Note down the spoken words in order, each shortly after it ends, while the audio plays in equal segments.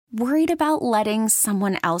Worried about letting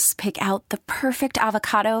someone else pick out the perfect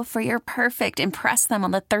avocado for your perfect impress them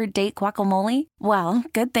on the third date guacamole? Well,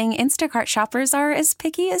 good thing Instacart shoppers are as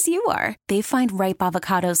picky as you are. They find ripe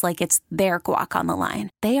avocados like it's their guac on the line.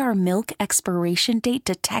 They are milk expiration date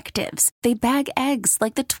detectives. They bag eggs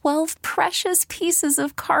like the 12 precious pieces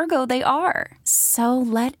of cargo they are. So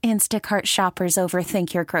let Instacart shoppers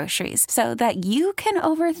overthink your groceries so that you can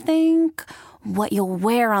overthink what you'll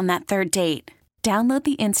wear on that third date. Download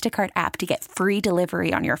the Instacart app to get free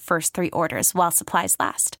delivery on your first 3 orders while supplies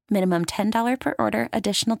last. Minimum $10 per order.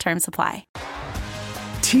 Additional terms apply.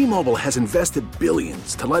 T-Mobile has invested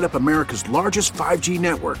billions to light up America's largest 5G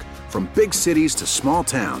network, from big cities to small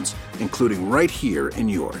towns, including right here in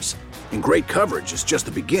yours. And great coverage is just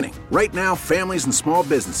the beginning. Right now, families and small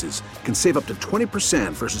businesses can save up to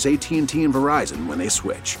 20% versus AT&T and Verizon when they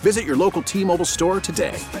switch. Visit your local T-Mobile store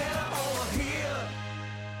today.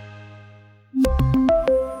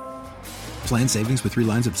 Plan savings with 3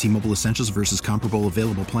 lines of T-Mobile Essentials versus comparable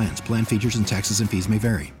available plans. Plan features and taxes and fees may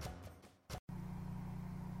vary.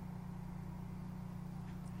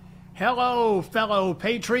 Hello, fellow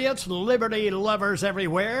patriots, liberty lovers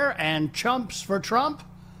everywhere, and chumps for Trump.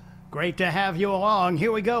 Great to have you along.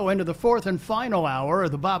 Here we go into the 4th and final hour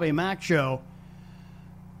of the Bobby Mack Show.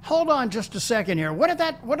 Hold on just a second here. What did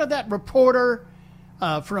that reporter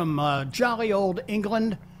from jolly old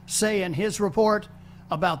England say in his report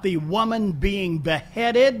about the woman being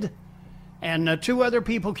beheaded and 2 other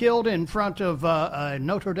people killed in front of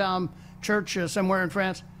Notre Dame Church somewhere in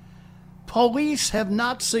France? Police have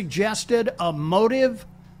not suggested a motive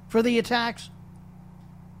for the attacks?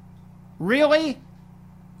 Really?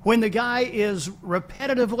 When the guy is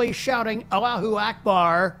repetitively shouting Allahu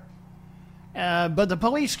Akbar, but the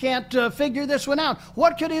police can't figure this one out.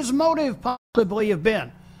 What could his motive possibly have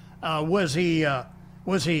been? Was he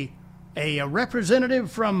a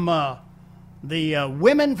representative from the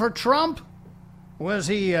Women for Trump? Was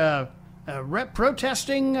he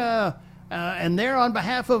protesting and there on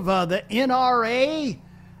behalf of the NRA?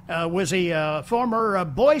 Was he a former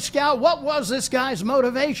Boy Scout? What was this guy's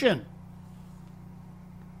motivation?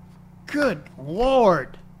 Good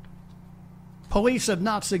Lord. Police have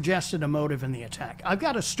not suggested a motive in the attack. I've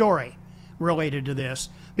got a story related to this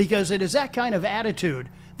because it is that kind of attitude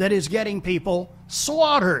that is getting people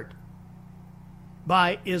slaughtered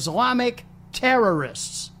by Islamic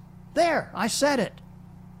terrorists. There, I said it.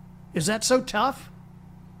 Is that so tough?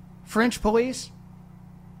 French police?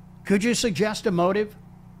 Could you suggest a motive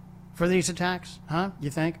for these attacks? Huh? You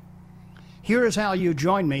think? Here is how you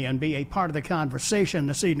join me and be a part of the conversation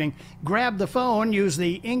this evening. Grab the phone, use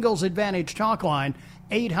the Ingalls Advantage talk line,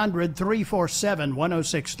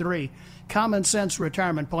 800-347-1063. Common Sense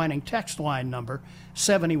Retirement Planning text line number,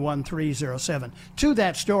 71307. To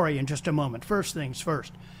that story in just a moment. First things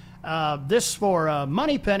first. This for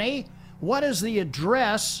Moneypenny. What is the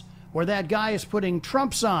address where that guy is putting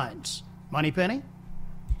Trump signs? Moneypenny?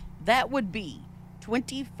 That would be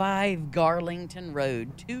 25 Garlington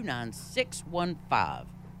Road, 29615.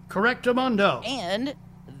 Correctamundo. And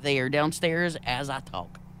they're downstairs as I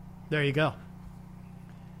talk. There you go.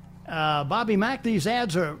 Bobby Mack, these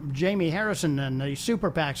ads are Jamie Harrison and the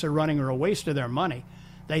super PACs are running are a waste of their money.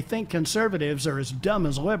 They think conservatives are as dumb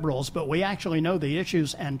as liberals, but we actually know the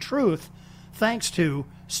issues and truth thanks to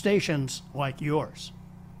stations like yours.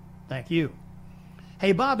 Thank you.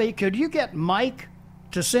 Hey, Bobby, could you get Mike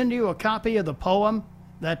to send you a copy of the poem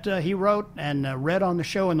that he wrote and read on the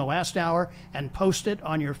show in the last hour and post it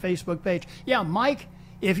on your Facebook page? Yeah, Mike,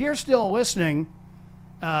 if you're still listening,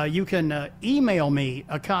 you can email me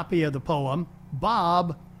a copy of the poem,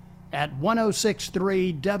 bob at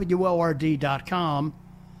 1063word.com.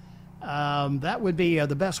 That would be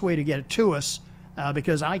the best way to get it to us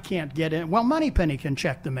because I can't get it. Well, Moneypenny can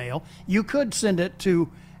check the mail. You could send it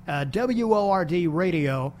to WORD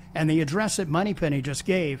Radio, and the address that Moneypenny just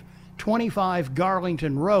gave, 25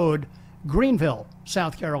 Garlington Road, Greenville,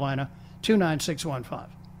 South Carolina,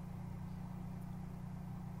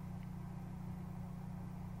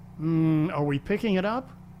 29615. Are we picking it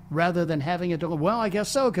up rather than having it delivered? Well, I guess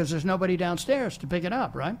so, because there's nobody downstairs to pick it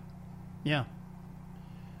up, right? Yeah.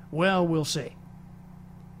 Well, we'll see.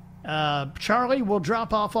 Charlie will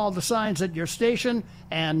drop off all the signs at your station,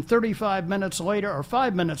 and 35 minutes later, or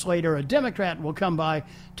 5 minutes later, a Democrat will come by,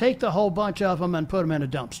 take the whole bunch of them, and put them in a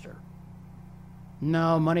dumpster.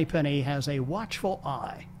 No, Moneypenny has a watchful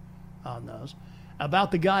eye on those.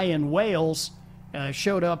 About the guy in Wales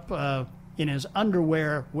showed up in his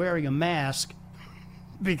underwear wearing a mask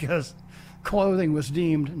because clothing was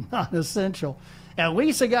deemed non-essential. At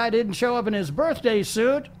least the guy didn't show up in his birthday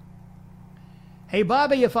suit. Hey,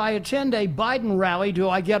 Bobby, if I attend a Biden rally, do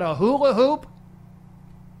I get a hula hoop?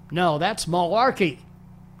 No, that's malarkey.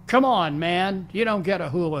 Come on, man. You don't get a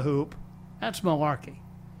hula hoop. That's malarkey.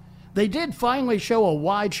 They did finally show a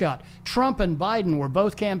wide shot. Trump and Biden were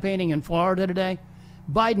both campaigning in Florida today.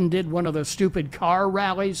 Biden did one of those stupid car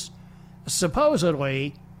rallies,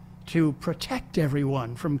 supposedly to protect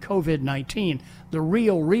everyone from COVID-19. The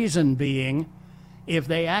real reason being, if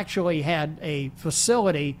they actually had a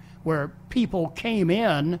facility where people came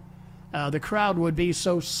in, the crowd would be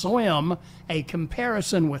so slim, a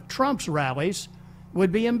comparison with Trump's rallies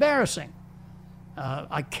would be embarrassing.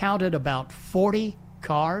 I counted about 40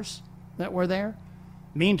 cars that were there.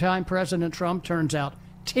 Meantime, President Trump turns out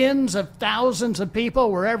tens of thousands of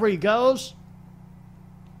people wherever he goes.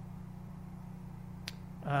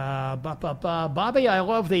 Bobby, I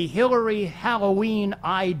love the Hillary Halloween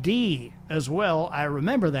ID as well. I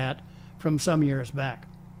remember that from some years back.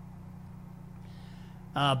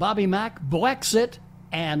 Bobby Mack, Blexit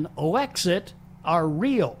and Lexit are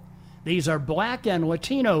real. These are black and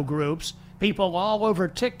Latino groups, people all over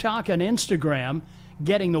TikTok and Instagram,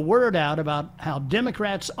 getting the word out about how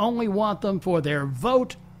Democrats only want them for their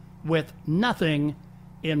vote with nothing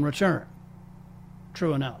in return.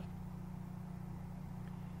 True enough.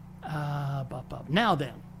 Now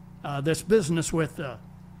then, this business with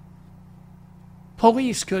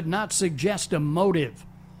police could not suggest a motive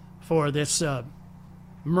for this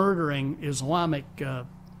murdering Islamic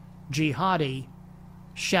jihadi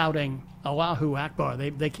shouting Allahu Akbar.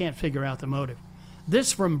 They can't figure out the motive.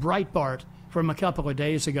 This from Breitbart from a couple of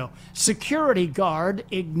days ago. Security guard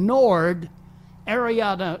ignored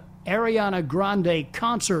Ariana Grande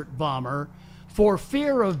concert bomber for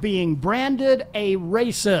fear of being branded a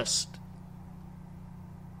racist.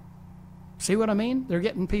 See what I mean? They're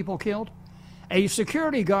getting people killed. A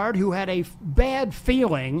security guard who had a bad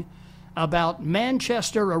feeling about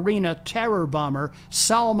Manchester Arena terror bomber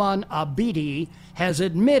Salman Abedi has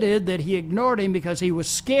admitted that he ignored him because he was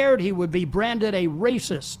scared he would be branded a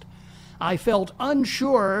racist. I felt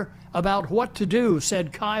unsure about what to do,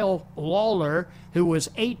 said Kyle Lawler, who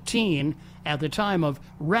was 18 at the time of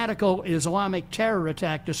radical Islamic terror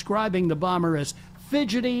attack, describing the bomber as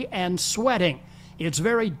fidgety and sweating. It's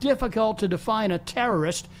very difficult to define a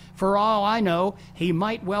terrorist. For all I know, he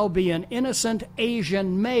might well be an innocent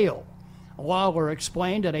Asian male. Lawler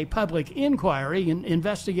explained at a public inquiry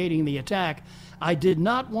investigating the attack, I did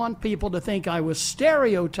not want people to think I was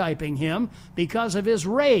stereotyping him because of his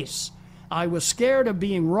race. I was scared of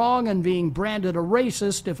being wrong and being branded a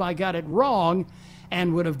racist if I got it wrong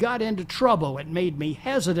and would have got into trouble. It made me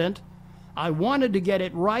hesitant. I wanted to get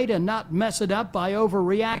it right and not mess it up by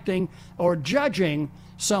overreacting or judging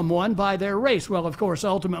someone by their race. Well, of course,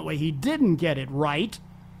 ultimately he didn't get it right,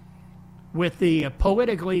 with the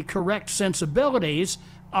politically correct sensibilities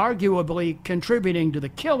arguably contributing to the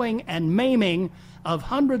killing and maiming of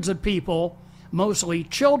hundreds of people, mostly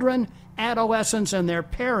children, adolescents, and their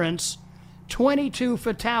parents, 22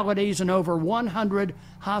 fatalities and over 100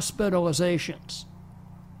 hospitalizations.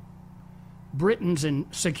 Britain's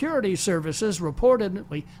security services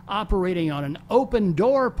reportedly operating on an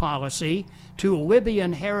open-door policy to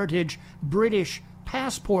Libyan heritage British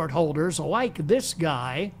passport holders like this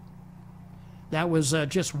guy. That was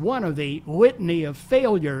just one of the litany of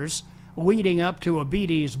failures leading up to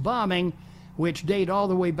Abedi's bombing, which date all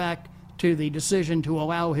the way back to the decision to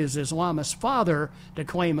allow his Islamist father to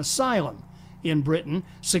claim asylum in Britain.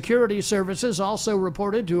 Security services also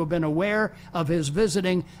reported to have been aware of his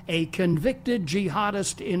visiting a convicted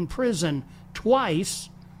jihadist in prison twice.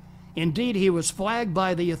 Indeed, he was flagged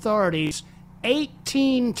by the authorities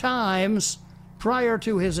 18 times prior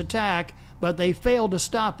to his attack, but they failed to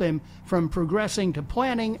stop him from progressing to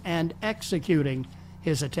planning and executing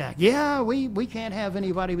his attack. Yeah, we can't have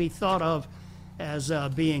anybody be thought of as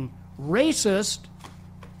being racist.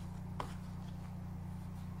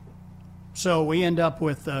 So we end up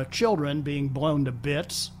with children being blown to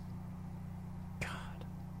bits. God.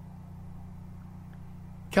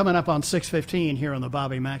 Coming up on 6:15 here on the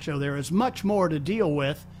Bobby Mack Show, there is much more to deal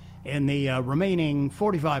with in the remaining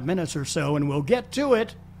 45 minutes or so, and we'll get to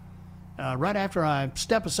it right after I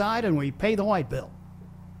step aside and we pay the light bill.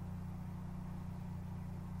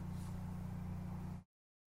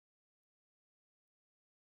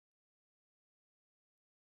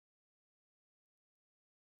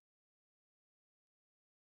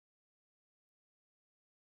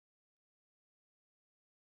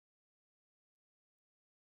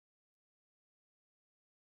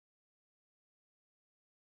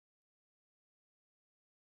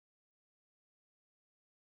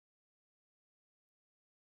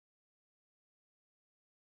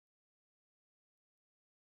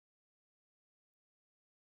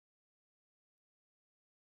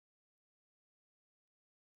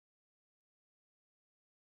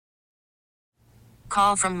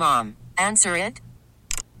 Call from mom. Answer it.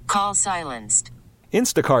 Call silenced.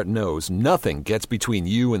 Instacart knows nothing gets between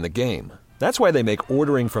you and the game. That's why they make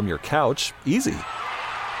ordering from your couch easy.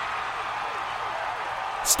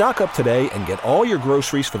 Stock up today and get all your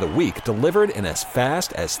groceries for the week delivered in as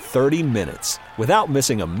fast as 30 minutes without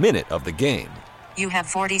missing a minute of the game. You have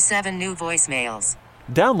 47 new voicemails.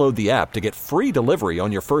 Download the app to get free delivery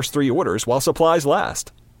on your first 3 orders while supplies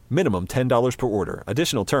last. Minimum $10 per order.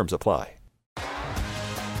 Additional terms apply.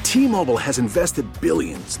 T-Mobile has invested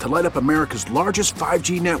billions to light up America's largest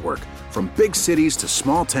 5G network, from big cities to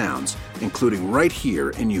small towns, including right here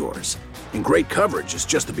in yours. And great coverage is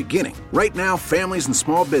just the beginning. Right now, families and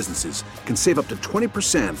small businesses can save up to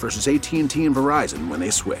 20% versus AT&T and Verizon when they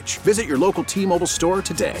switch. Visit your local T-Mobile store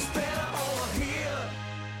today.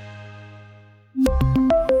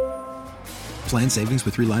 Plan savings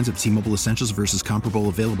with 3 lines of T-Mobile Essentials versus comparable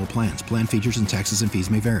available plans. Plan features and taxes and fees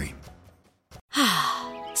may vary.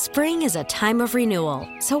 Spring is a time of renewal,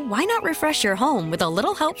 so why not refresh your home with a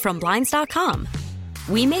little help from Blinds.com?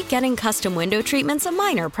 We make getting custom window treatments a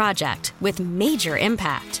minor project with major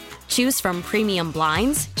impact. Choose from premium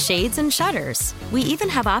blinds, shades, and shutters. We even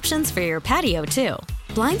have options for your patio, too.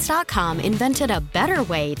 Blinds.com invented a better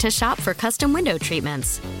way to shop for custom window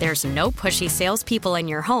treatments. There's no pushy salespeople in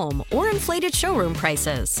your home or inflated showroom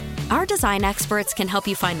prices. Our design experts can help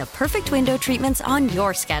you find the perfect window treatments on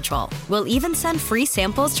your schedule. We'll even send free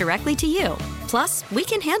samples directly to you. Plus, we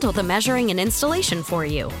can handle the measuring and installation for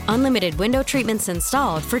you. Unlimited window treatments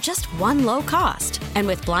installed for just one low cost. And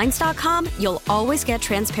with Blinds.com, you'll always get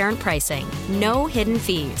transparent pricing. No hidden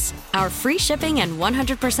fees. Our free shipping and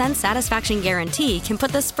 100% satisfaction guarantee can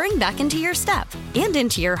put the spring back into your step and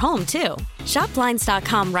into your home, too. Shop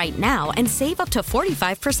Blinds.com right now and save up to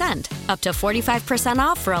 45%. Up to 45%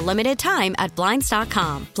 off for a limited time at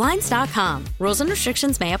Blinds.com. Blinds.com. Rules and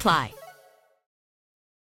restrictions may apply.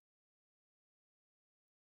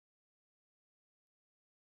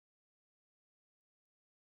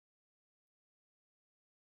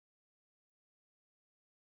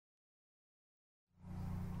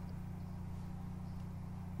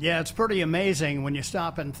 Yeah, it's pretty amazing when you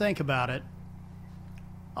stop and think about it.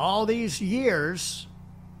 All these years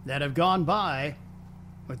that have gone by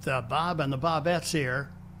with Bob and the Bobettes here,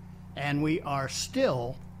 and we are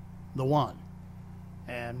still the one.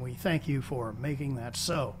 And we thank you for making that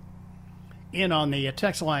so. In on the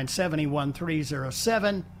text line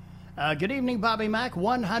 71307. Good evening, Bobby Mack.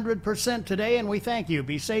 100% today, and we thank you.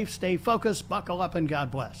 Be safe, stay focused, buckle up, and God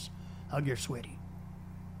bless. Hug your sweetie.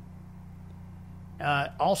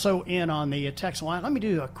 Also in on the text line, let me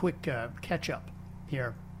do a quick catch-up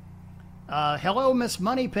here. Hello, Miss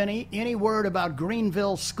Moneypenny. Any word about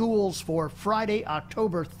Greenville schools for Friday,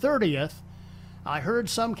 October 30th? I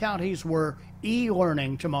heard some counties were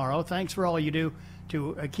e-learning tomorrow. Thanks for all you do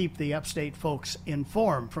to keep the upstate folks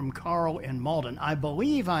informed. From Carl in Malden. I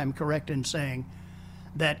believe I'm correct in saying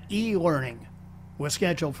that e-learning was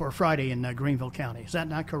scheduled for Friday in Greenville County. Is that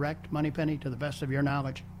not correct, Moneypenny, to the best of your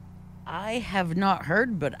knowledge? I have not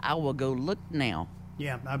heard, but I will go look now.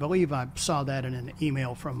 Yeah, I believe I saw that in an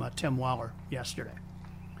email from Tim Waller yesterday.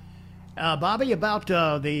 Bobby, about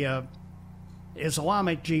the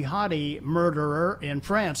Islamic jihadi murderer in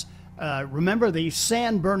France. Remember the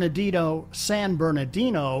San Bernardino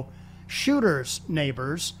shooters'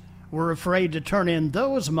 neighbors were afraid to turn in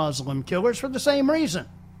those Muslim killers for the same reason.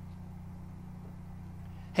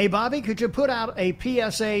 Hey, Bobby, could you put out a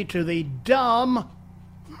PSA to the dumb...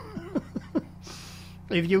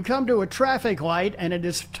 If you come to a traffic light and it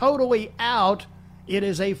is totally out, it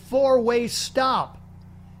is a 4-way stop.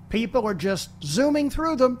 People are just zooming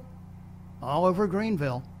through them all over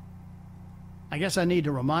Greenville. I guess I need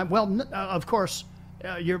to remind, well, of course,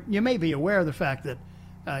 you may be aware of the fact that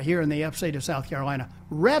here in the upstate of South Carolina,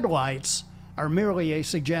 red lights are merely a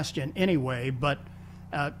suggestion anyway, but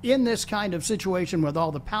in this kind of situation with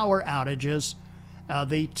all the power outages,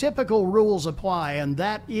 the typical rules apply, and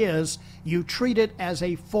that is you treat it as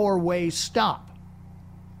a 4-way stop.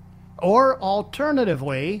 Or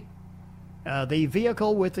alternatively, the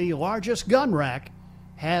vehicle with the largest gun rack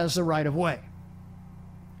has the right of way.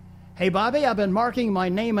 Hey, Bobby, I've been marking my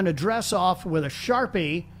name and address off with a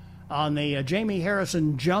Sharpie on the Jamie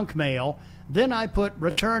Harrison junk mail. Then I put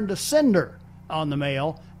return to sender on the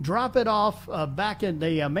mail, drop it off back in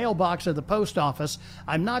the mailbox of the post office.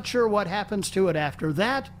 I'm not sure what happens to it after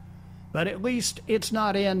that, but at least it's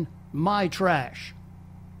not in my trash.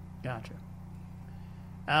 Gotcha.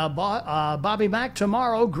 Bobby Mack,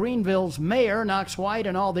 tomorrow, Greenville's mayor, Knox White,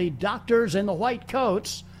 and all the doctors in the white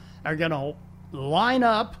coats are going to line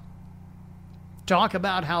up, talk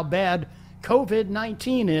about how bad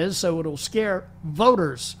COVID-19 is, so it'll scare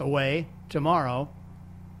voters away tomorrow.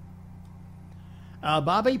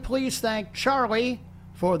 Bobby, please thank Charlie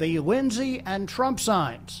for the Lindsay and Trump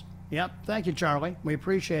signs. Yep, thank you, Charlie. We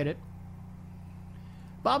appreciate it.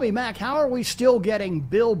 Bobby Mack, how are we still getting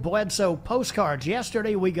Bill Bledsoe postcards?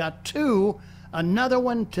 Yesterday we got 2, another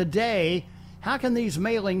one today. How can these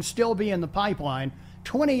mailings still be in the pipeline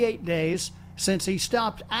 28 days since he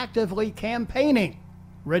stopped actively campaigning?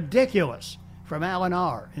 Ridiculous. From Alan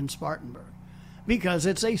R. in Spartanburg. Because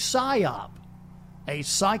it's a PSYOP, a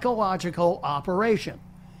psychological operation.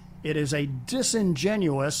 It is a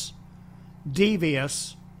disingenuous,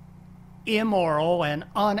 devious, immoral, and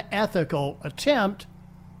unethical attempt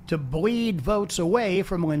to bleed votes away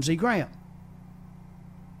from Lindsey Graham.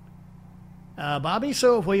 Bobby,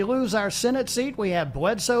 so if we lose our Senate seat, we have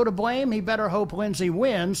Bledsoe to blame. He better hope Lindsey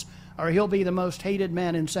wins, or he'll be the most hated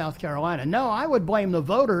man in South Carolina. No, I would blame the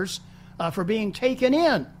voters for being taken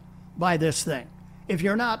in by this thing. If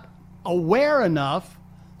you're not aware enough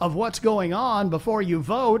of what's going on before you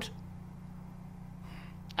vote,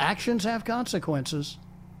 actions have consequences.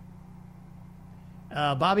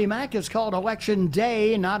 Bobby Mack is called Election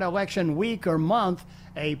Day, not Election Week or month.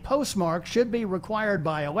 A postmark should be required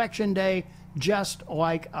by Election Day, just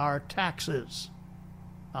like our taxes.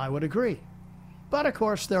 I would agree. But, of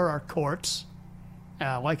course, there are courts,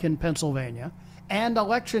 like in Pennsylvania, and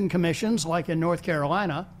election commissions, like in North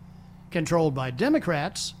Carolina, controlled by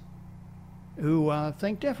Democrats who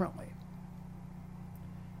think differently.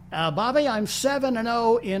 Bobby, I'm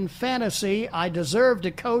 7-0 in fantasy. I deserve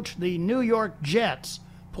to coach the New York Jets.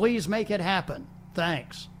 Please make it happen.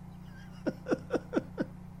 Thanks.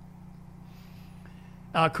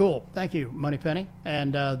 Cool. Thank you, Moneypenny.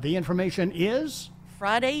 And the information is?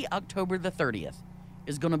 Friday, October the 30th,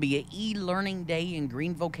 is going to be an e-learning day in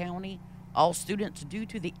Greenville County. All students due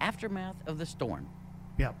to the aftermath of the storm.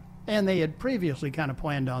 Yep. And they had previously kind of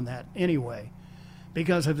planned on that anyway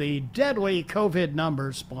because of the deadly COVID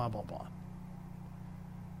numbers, blah, blah, blah.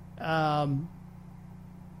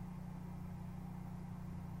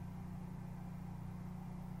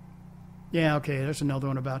 Yeah, okay, there's another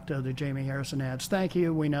one about the Jamie Harrison ads. Thank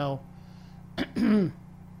you, we know.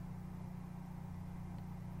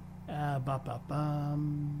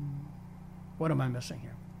 What am I missing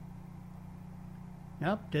here?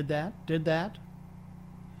 Nope, did that.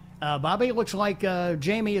 Bobby, looks like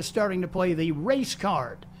Jamie is starting to play the race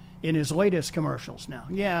card in his latest commercials now.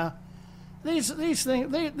 Yeah, these things,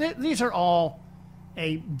 these are all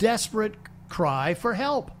a desperate cry for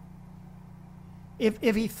help.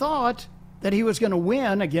 If he thought that he was going to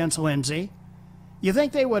win against Lindsey, you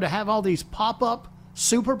think they would have all these pop-up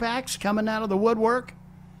super PACs coming out of the woodwork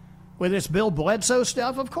with this Bill Bledsoe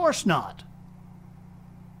stuff? Of course not.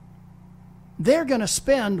 They're going to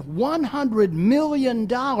spend $100 million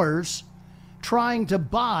trying to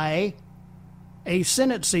buy a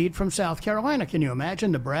Senate seat from South Carolina. Can you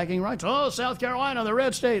imagine the bragging rights? Oh, South Carolina, the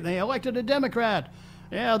red state, they elected a Democrat.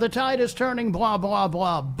 Yeah, the tide is turning, blah, blah,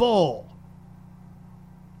 blah. Bull.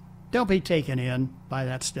 Don't be taken in by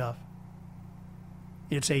that stuff.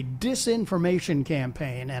 It's a disinformation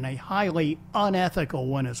campaign and a highly unethical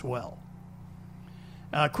one as well.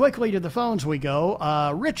 Quickly to the phones we go.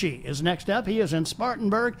 Richie is next up. He is in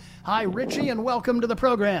Spartanburg. Hi, Richie, and welcome to the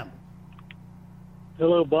program.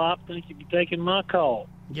 Hello, Bob. Thank you for taking my call.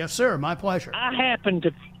 Yes, sir. My pleasure. I happen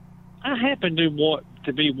to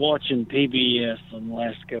be watching PBS in the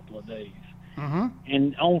last couple of days. Mm-hmm.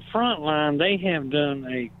 And on Frontline, they have done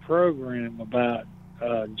a program about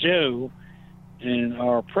Joe and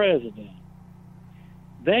our president.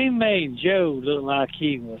 They made Joe look like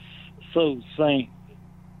he was so saintly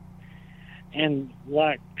and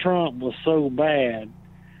like Trump was so bad.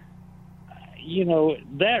 You know,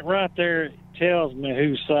 that right there tells me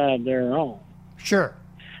whose side they're on. Sure.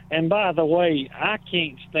 And by the way, I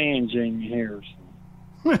can't stand Jamie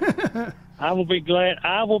Harrison. I will be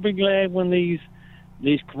glad when these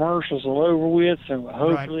commercials are over with, so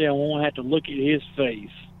hopefully I won't have to look at his face.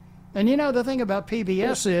 And you know, the thing about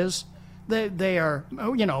PBS is they are,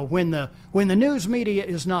 you know, when the news media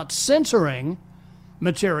is not censoring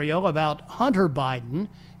material about Hunter Biden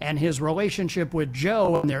and his relationship with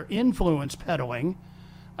Joe and their influence peddling,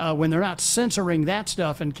 when they're not censoring that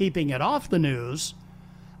stuff and keeping it off the news,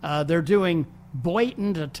 they're doing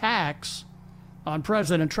blatant attacks on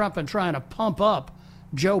President Trump and trying to pump up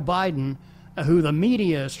Joe Biden, who the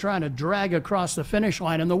media is trying to drag across the finish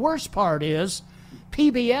line. And the worst part is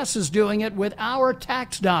PBS is doing it with our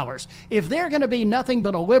tax dollars. If they're going to be nothing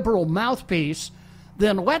but a liberal mouthpiece,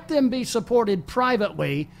 then let them be supported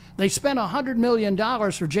privately. They spent $100 million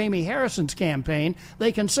for Jamie Harrison's campaign.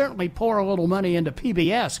 They can certainly pour a little money into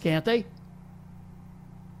PBS, can't they?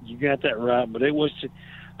 You got that right, but it was.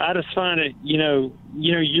 I just find it, you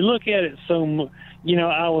look at it so.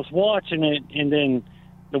 I was watching it, and then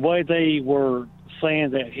the way they were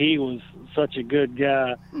saying that he was such a good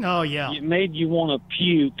guy. Oh yeah, it made you want to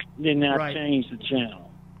puke. Then I changed the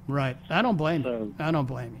channel. Right. I don't blame you. I don't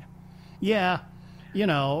blame you. Yeah,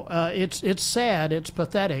 it's sad. It's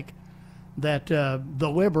pathetic that the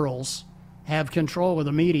liberals have control of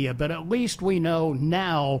the media, but at least we know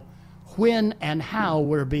now when and how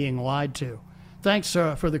we're being lied to. Thanks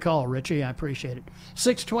for the call, Richie. I appreciate it.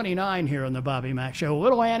 6:29 here on the Bobby Mack Show.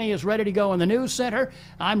 Little Annie is ready to go in the news center.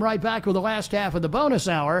 I'm right back with the last half of the bonus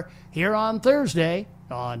hour here on Thursday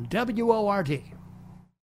on WORD.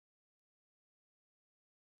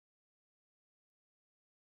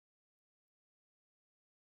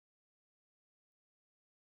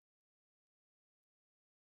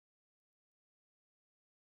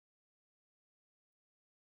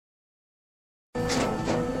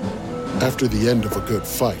 After the end of a good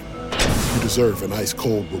fight, you deserve an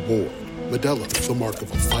ice-cold reward. Modelo, the mark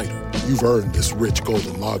of a fighter. You've earned this rich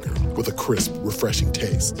golden lager with a crisp, refreshing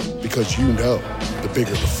taste. Because you know, the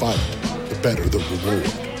bigger the fight, the better the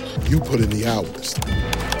reward. You put in the hours,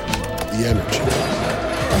 the energy,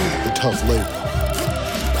 the tough labor.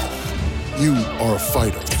 You are a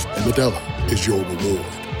fighter, and Modelo is your reward.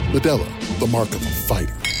 Modelo, the mark of a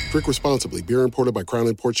fighter. Drink responsibly. Beer imported by Crown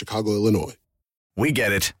Imports, Chicago, Illinois. We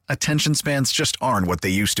get it. Attention spans just aren't what they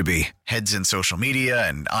used to be. Heads in social media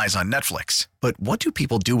and eyes on Netflix. But what do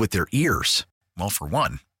people do with their ears? Well, for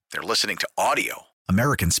one, they're listening to audio.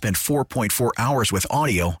 Americans spend 4.4 hours with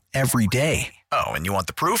audio every day. Oh, and you want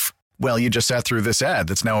the proof? Well, you just sat through this ad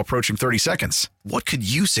that's now approaching 30 seconds. What could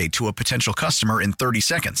you say to a potential customer in 30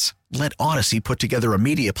 seconds? Let Odyssey put together a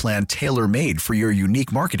media plan tailor-made for your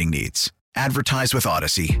unique marketing needs. Advertise with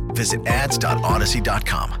Odyssey. Visit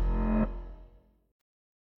ads.odyssey.com.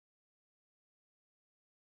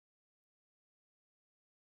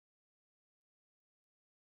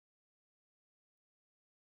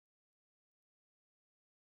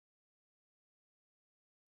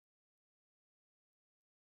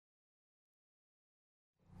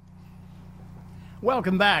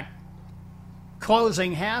 Welcome back.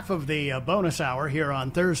 Closing half of the bonus hour here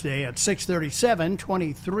on Thursday at 6:37,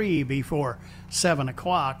 23 before 7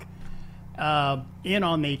 o'clock. In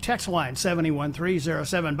on the text line,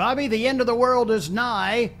 71307. Bobby, the end of the world is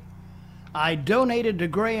nigh. I donated to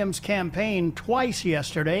Graham's campaign twice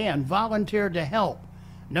yesterday and volunteered to help.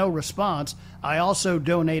 No response. I also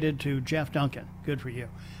donated to Jeff Duncan. Good for you.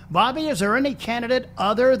 Bobby, is there any candidate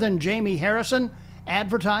other than Jamie Harrison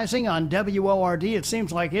advertising on WORD? It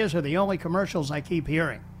seems like his are the only commercials I keep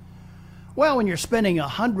hearing. Well, when you're spending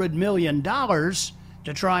 $100 million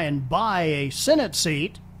to try and buy a Senate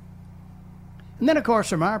seat, and then, of course,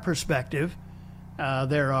 from our perspective,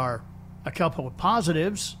 there are a couple of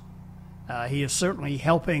positives. He is certainly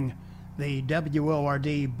helping the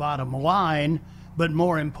WORD bottom line, but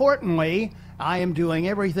more importantly, I am doing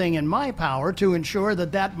everything in my power to ensure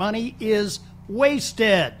that that money is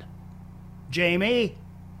wasted. Jamie.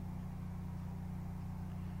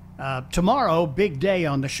 Tomorrow, big day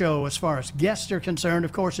on the show as far as guests are concerned.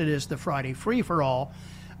 Of course, it is the Friday free-for-all.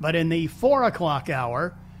 But in the 4 o'clock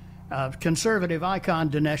hour, conservative icon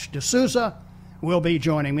Dinesh D'Souza will be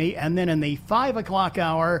joining me. And then in the 5 o'clock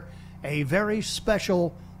hour, a very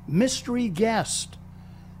special mystery guest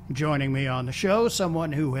joining me on the show,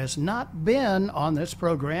 someone who has not been on this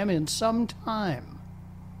program in some time.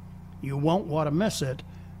 You won't want to miss it.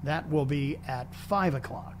 That will be at 5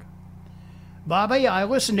 o'clock. Bobby, I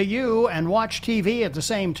listen to you and watch TV at the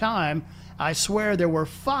same time. I swear there were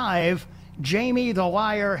 5 Jamie the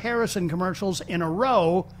Liar Harrison commercials in a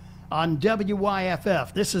row on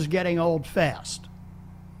WYFF. This is getting old fast.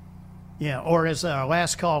 Yeah, or as our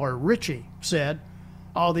last caller, Richie, said,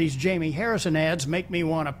 all these Jamie Harrison ads make me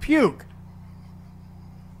want to puke.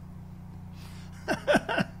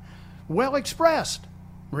 Well expressed,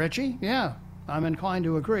 Richie. Yeah. I'm inclined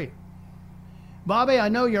to agree. Bobby, I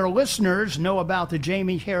know your listeners know about the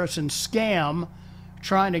Jamie Harrison scam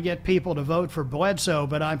trying to get people to vote for Bledsoe,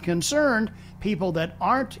 but I'm concerned people that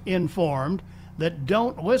aren't informed, that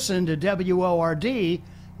don't listen to WORD,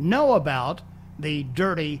 know about the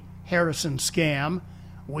dirty Harrison scam.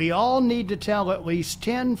 We all need to tell at least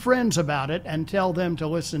 10 friends about it and tell them to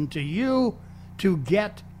listen to you to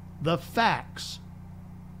get the facts.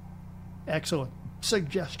 Excellent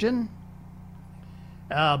suggestion.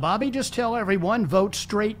 Bobby, just tell everyone, vote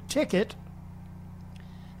straight ticket.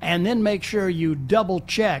 and then make sure you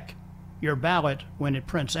double-check your ballot when it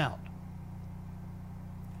prints out.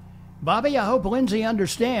 Bobby, I hope Lindsay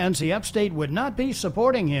understands the upstate would not be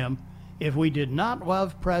supporting him if we did not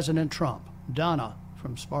love President Trump. Donna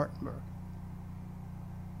from Spartanburg.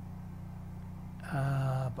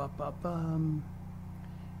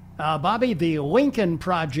 Bobby, the Lincoln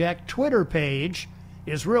Project Twitter page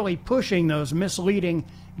is really pushing those misleading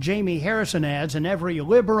Jamie Harrison ads, and every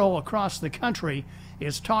liberal across the country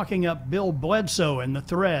is talking up Bill Bledsoe in the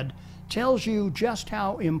thread. Tells you just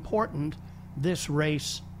how important this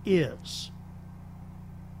race is.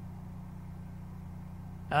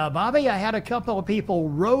 Bobby, I had a couple of people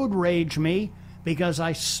road rage me because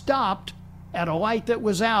I stopped at a light that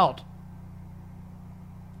was out.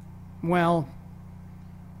 Well,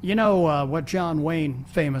 you know what John Wayne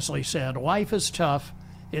famously said, life is tough.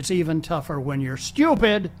 It's even tougher when you're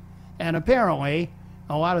stupid. And apparently,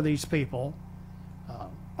 a lot of these people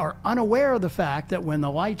are unaware of the fact that when the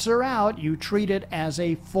lights are out, you treat it as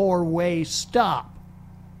a four-way stop.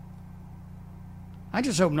 I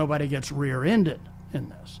just hope nobody gets rear-ended in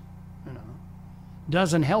this. You know,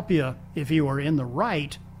 doesn't help you if you are in the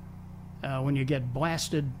right when you get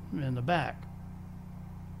blasted in the back.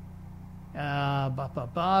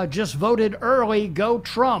 Just voted early. Go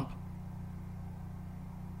Trump.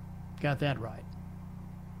 Got that right.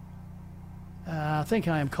 I think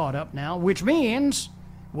I am caught up now, which means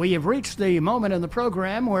we have reached the moment in the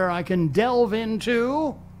program where I can delve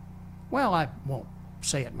into, well, I won't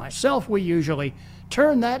say it myself. We usually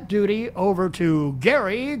turn that duty over to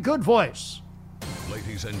Gary Goodvoice.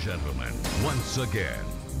 Ladies and gentlemen, once again,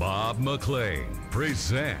 Bob McLean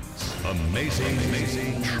presents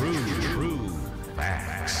Amazing True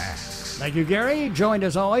Facts. Thank you, Gary. Joined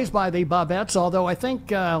as always by the Bobettes, although I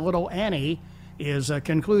think little Annie is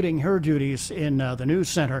concluding her duties in the news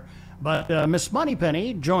center. But Miss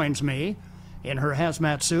Moneypenny joins me in her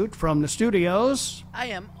hazmat suit from the studios. I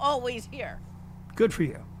am always here. Good for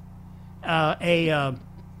you. A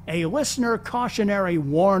listener cautionary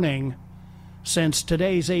warning, since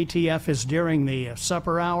today's ATF is during the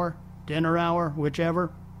supper hour, dinner hour,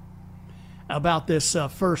 whichever, about this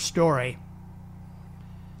first story.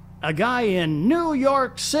 A guy in New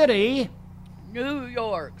York City who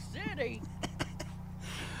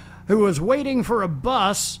was waiting for a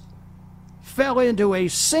bus fell into a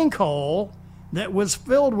sinkhole that was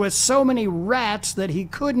filled with so many rats that he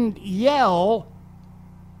couldn't yell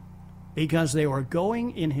because they were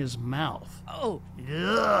going in his mouth. Oh.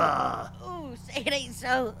 Ugh. Oh, say it ain't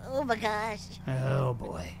so. Oh, my gosh. Oh,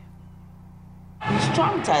 boy. He's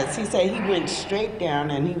traumatized. He said he went straight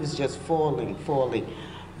down and he was just falling.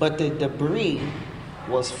 But the debris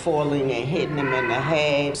was falling and hitting him in the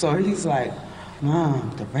head. So he's like,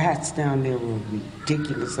 Mom, the rats down there were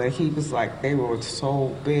ridiculous. Like, he was like, they were so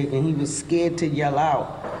big, and he was scared to yell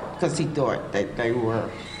out because he thought that they were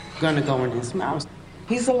going to go in his mouth.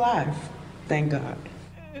 He's alive, thank God.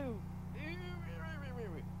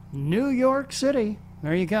 New York City.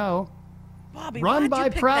 There you go. Bobby, run by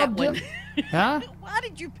proud. Huh? Why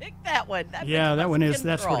did you pick that one?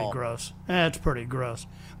 That's pretty gross. That's pretty gross.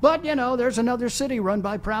 But, you know, there's another city run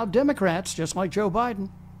by proud Democrats, just like Joe Biden.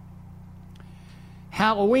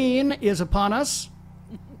 Halloween is upon us.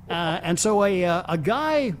 And so a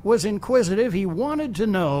guy was inquisitive. He wanted to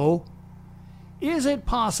know, is it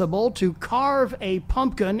possible to carve a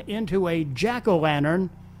pumpkin into a jack-o'-lantern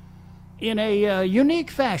in a unique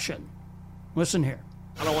fashion? Listen here.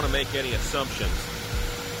 I don't want to make any assumptions,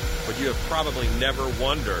 but you have probably never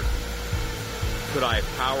wondered, could I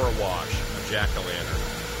power wash a jack-o'-lantern?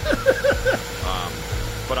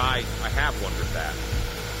 But I have wondered that,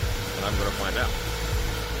 and I'm going to find out.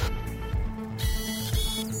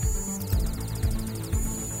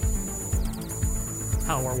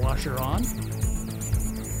 Power washer on?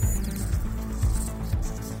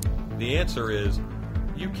 The answer is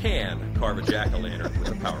you can carve a jack-o'-lantern with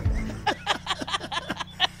a power wash.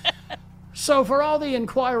 So for all the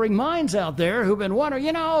inquiring minds out there who've been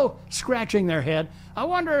wondering, scratching their head, I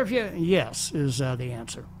wonder if you... Yes, is the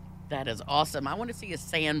answer. That is awesome. I want to see a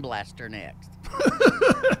sandblaster next.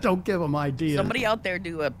 Don't give them ideas. Somebody out there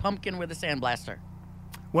do a pumpkin with a sandblaster.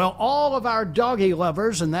 Well, all of our doggy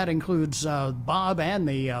lovers, and that includes Bob and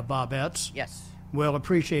the Bobettes, yes, will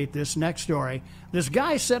appreciate this next story. This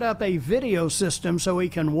guy set up a video system so he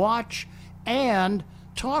can watch and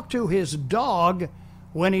talk to his dog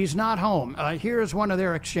when he's not home. Here's one of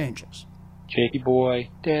their exchanges. Jakey boy,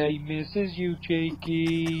 Daddy misses you,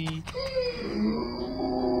 Jakey.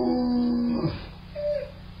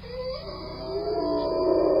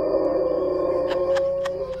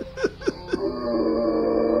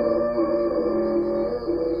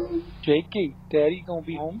 Jakey, Daddy gonna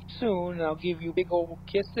be home soon, and I'll give you big old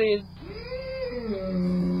kisses.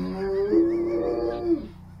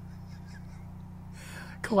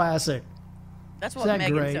 Classic. That's what Is that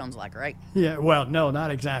Megan great? sounds like, right? Yeah, well, no,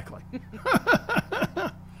 not exactly.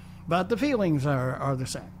 But the feelings are the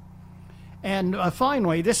same. And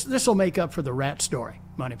finally, this will make up for the rat story,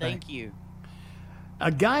 Moneypenny. Thank you.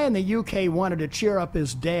 A guy in the UK wanted to cheer up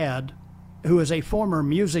his dad, who is a former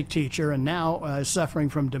music teacher and now is suffering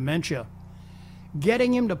from dementia.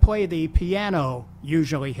 Getting him to play the piano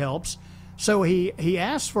usually helps, so he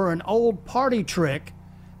asked for an old party trick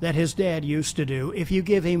that his dad used to do. If you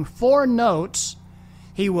give him 4 notes,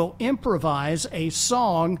 he will improvise a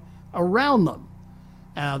song around them.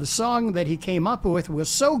 The song that he came up with was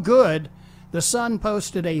so good, the Sun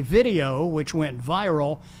posted a video which went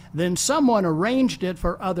viral. Then someone arranged it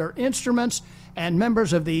for other instruments, and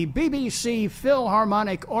members of the BBC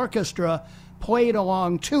Philharmonic Orchestra played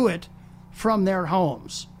along to it from their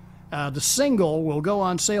homes. The single will go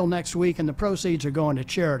on sale next week, and the proceeds are going to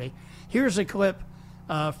charity. Here's a clip,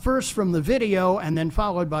 first from the video, and then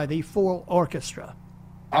followed by the full orchestra.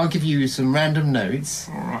 I'll give you some random notes.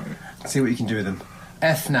 All right. See what you can do with them.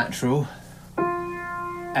 F natural,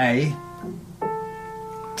 A,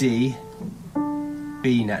 D,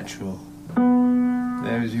 B natural.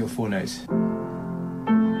 Those are your 4 notes.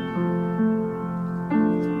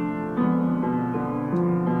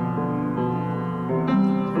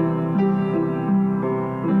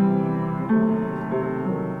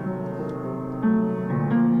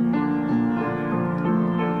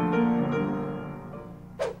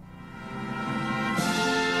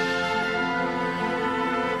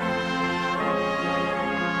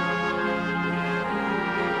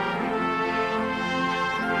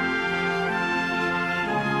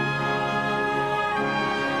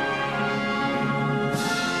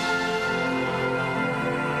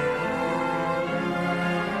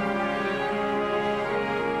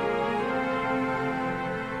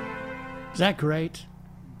 Is that great?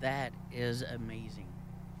 That is amazing.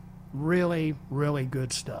 Really, really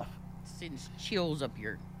good stuff. Sends chills up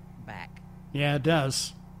your back. Yeah, it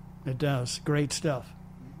does. It does. Great stuff.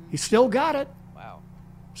 He still got it. Wow.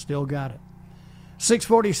 Still got it.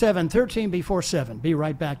 6:47, 13 before 7. Be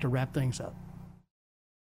right back to wrap things up.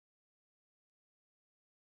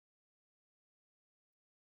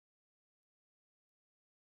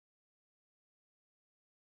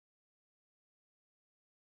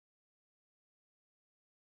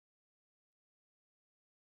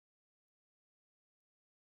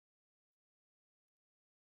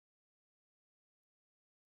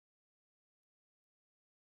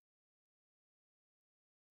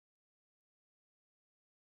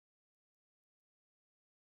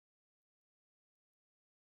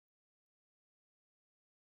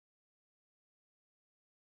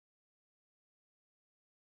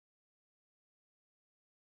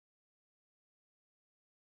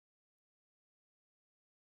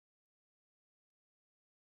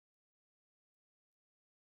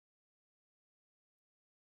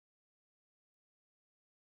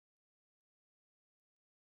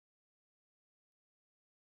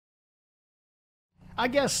 I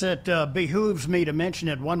guess it behooves me to mention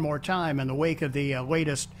it one more time in the wake of the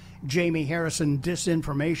latest Jamie Harrison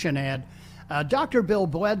disinformation ad. Dr. Bill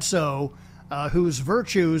Bledsoe, whose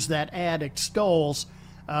virtues that ad extols,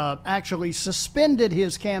 actually suspended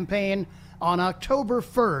his campaign on October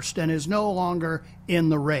 1st and is no longer in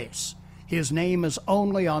the race. His name is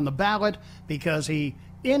only on the ballot because he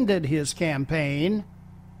ended his campaign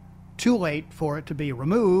too late for it to be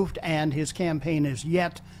removed, and his campaign is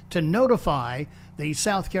yet to notify the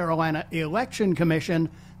South Carolina Election Commission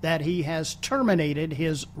that he has terminated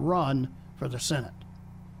his run for the Senate.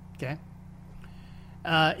 Okay?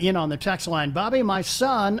 In on the text line, Bobby, my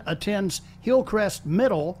son attends Hillcrest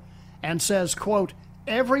Middle and says, quote,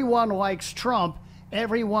 everyone likes Trump.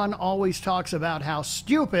 Everyone always talks about how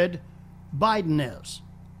stupid Biden is,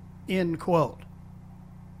 end quote.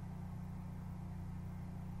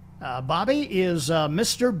 Bobby, is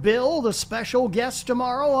Mr. Bill the special guest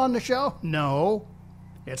tomorrow on the show? No,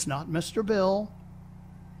 it's not Mr. Bill.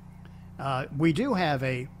 We do have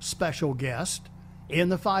a special guest in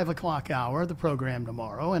the 5 o'clock hour of the program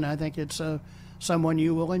tomorrow, and I think it's someone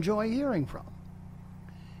you will enjoy hearing from.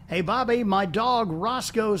 Hey, Bobby, my dog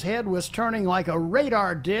Roscoe's head was turning like a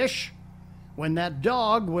radar dish when that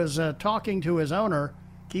dog was talking to his owner.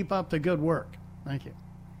 Keep up the good work. Thank you.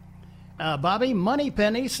 Bobby,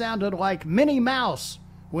 Moneypenny sounded like Minnie Mouse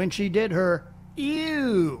when she did her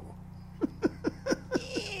ew.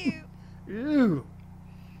 Ew. Ew.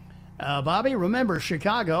 Bobby, remember,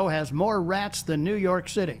 Chicago has more rats than New York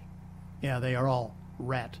City. Yeah, they are all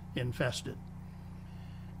rat infested.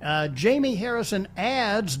 Jamie Harrison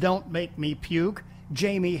ads don't make me puke.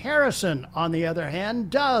 Jamie Harrison, on the other hand,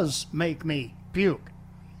 does make me puke.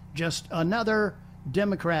 Just another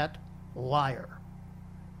Democrat liar.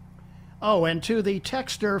 Oh, and to the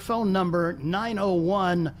texter phone number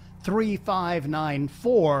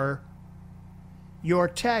 901-3594, your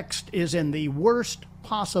text is in the worst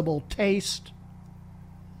possible taste.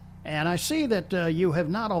 And I see that you have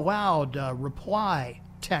not allowed reply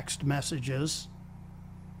text messages.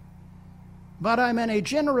 But I'm in a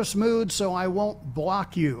generous mood, so I won't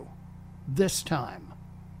block you this time.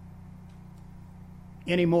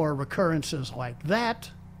 Any more recurrences like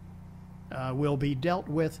that will be dealt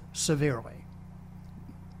with severely.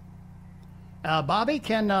 Bobby,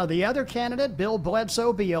 can the other candidate, Bill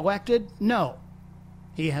Bledsoe, be elected? No.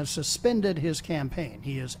 He has suspended his campaign.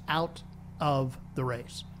 He is out of the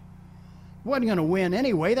race. Wasn't going to win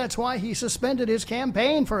anyway. That's why he suspended his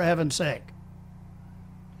campaign, for heaven's sake.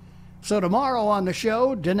 So tomorrow on the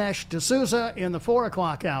show, Dinesh D'Souza in the 4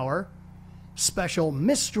 o'clock hour, special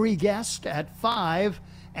mystery guest at 5,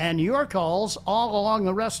 and your calls all along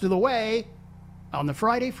the rest of the way on the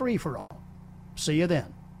Friday Free-for-All. See you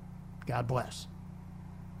then. God bless.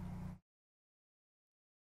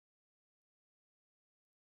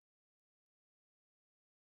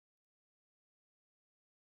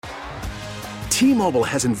 T-Mobile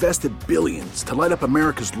has invested billions to light up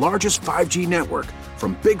America's largest 5G network,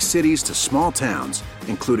 from big cities to small towns,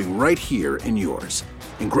 including right here in yours.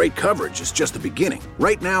 And great coverage is just the beginning.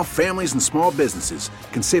 Right now, families and small businesses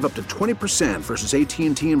can save up to 20% versus AT&T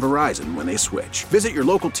and Verizon when they switch. Visit your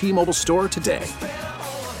local T-Mobile store today.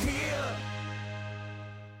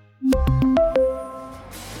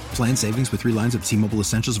 Plan savings with 3 lines of T-Mobile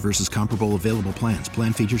Essentials versus comparable available plans.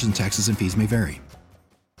 Plan features and taxes and fees may vary.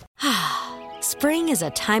 Spring is a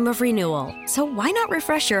time of renewal, so why not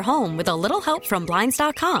refresh your home with a little help from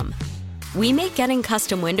Blinds.com? We make getting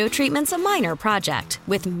custom window treatments a minor project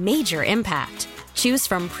with major impact. Choose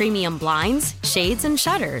from premium blinds, shades, and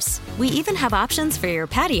shutters. We even have options for your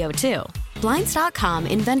patio, too. Blinds.com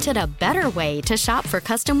invented a better way to shop for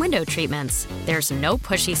custom window treatments. There's no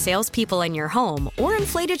pushy salespeople in your home or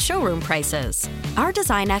inflated showroom prices. Our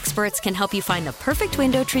design experts can help you find the perfect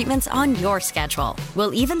window treatments on your schedule.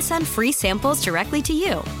 We'll even send free samples directly to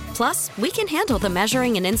you. Plus, we can handle the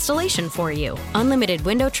measuring and installation for you. Unlimited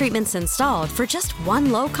window treatments installed for just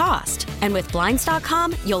one low cost. And with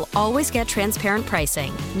Blinds.com, you'll always get transparent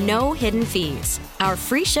pricing. No hidden fees. Our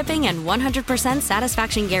free shipping and 100%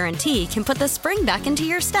 satisfaction guarantee can put the spring back into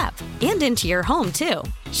your step and into your home, too.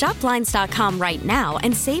 Shop Blinds.com right now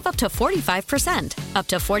and save up to 45%. Up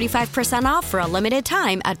to 45% off for a limited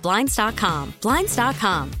time at Blinds.com.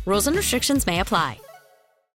 Blinds.com. Rules and restrictions may apply.